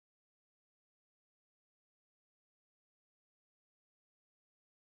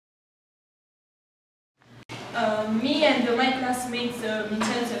and my classmates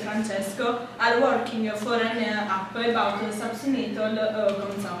Vincenzo and Francesco are working for an app about subsonital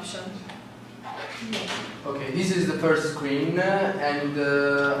consumption. Okay, this is the first screen, and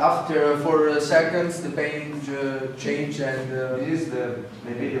after 4 seconds the page change, and this is the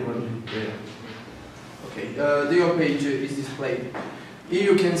video. Okay, the home page is displayed. Here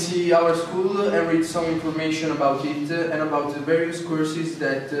you can see our school and read some information about it and about the various courses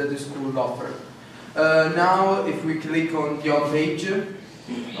that the school offers. Now, if we click on the home page,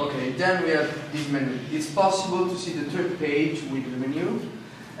 okay, then we have this menu. It's possible to see the third page with the menu,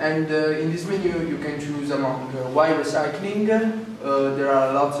 and in this menu you can choose among why recycling. There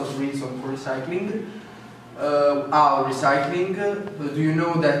are lots of reasons for recycling. How recycling? Do you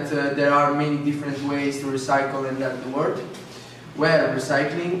know that there are many different ways to recycle and help the world? Where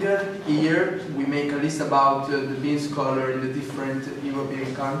recycling? Here we make a list about the beans color in the different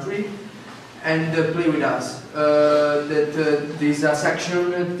European countries, and play with us. There is a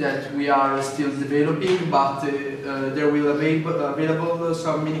section that we are still developing, but there will available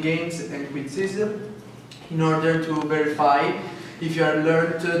some mini games and quizzes in order to verify if you have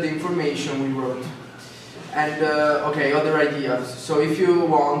learned the information we wrote. And okay, other ideas. So if you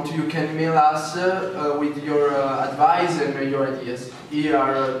want, you can email us with your advice and your ideas. Here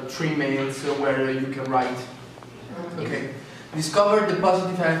are 3 mails where you can write. Okay. Discover the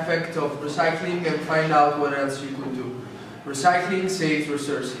positive effect of recycling and find out what else you could do. Recycling saves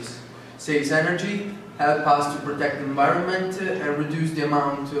resources, saves energy, helps us to protect the environment and reduce the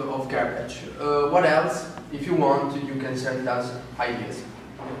amount of garbage. What else? If you want, you can send us ideas.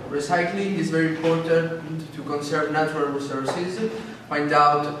 Recycling is very important to conserve natural resources, find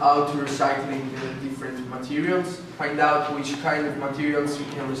out how to recycle different materials, find out which kind of materials you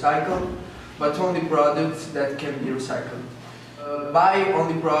can recycle, but only products that can be recycled. Buy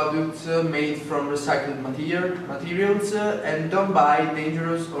only products made from recycled materials and don't buy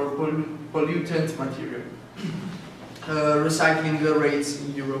dangerous or pollutant material. Recycling rates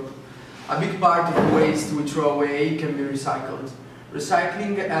in Europe. A big part of the waste we throw away can be recycled.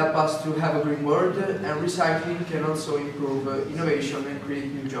 Recycling helps us to have a green world, and recycling can also improve innovation and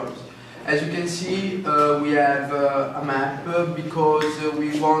create new jobs. As you can see, we have a map because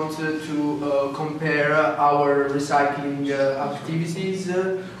we want to compare our recycling activities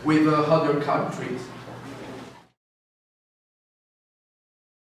with other countries.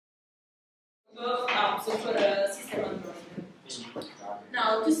 Apps for system Android.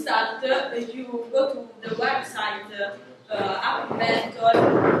 Now, to start, you go to the website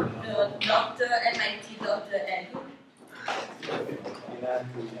inventor.mit.edu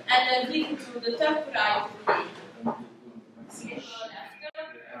and click to the top right page.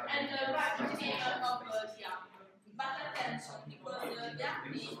 And write the name of the app. But attention, because the app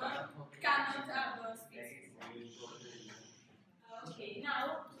name cannot have spaces. Okay, now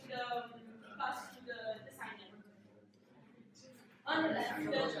pass to the designer. On the left,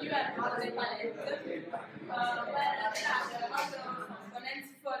 you have the palette, where there are other components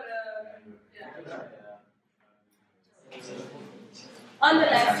for on the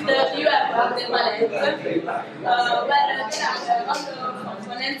left, you have the palette, where there are other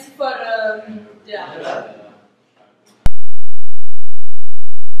components for the app.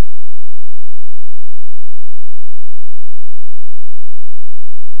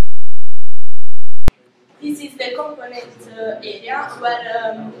 This is the component area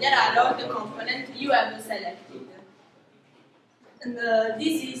where there are all the components you have selected. And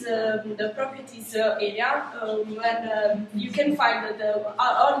this is the properties area where you can find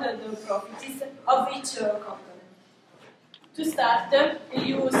all the properties of each component. To start,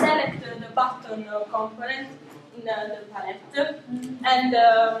 you select the button component in the palette and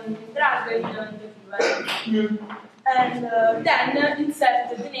drag it on the viewer. And then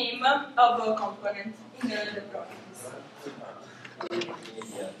insert the name of a component in the properties.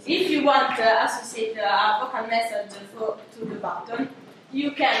 If you want to associate a vocal message to the button,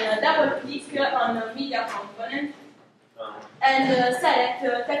 you can double click on the media component and select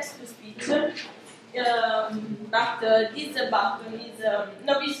text to speech. But this button is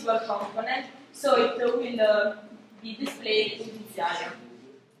no visual component, so it will be displayed in this area.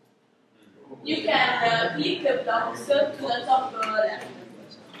 You can click the blocks to the top left.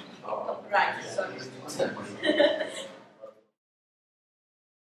 Top right, sorry.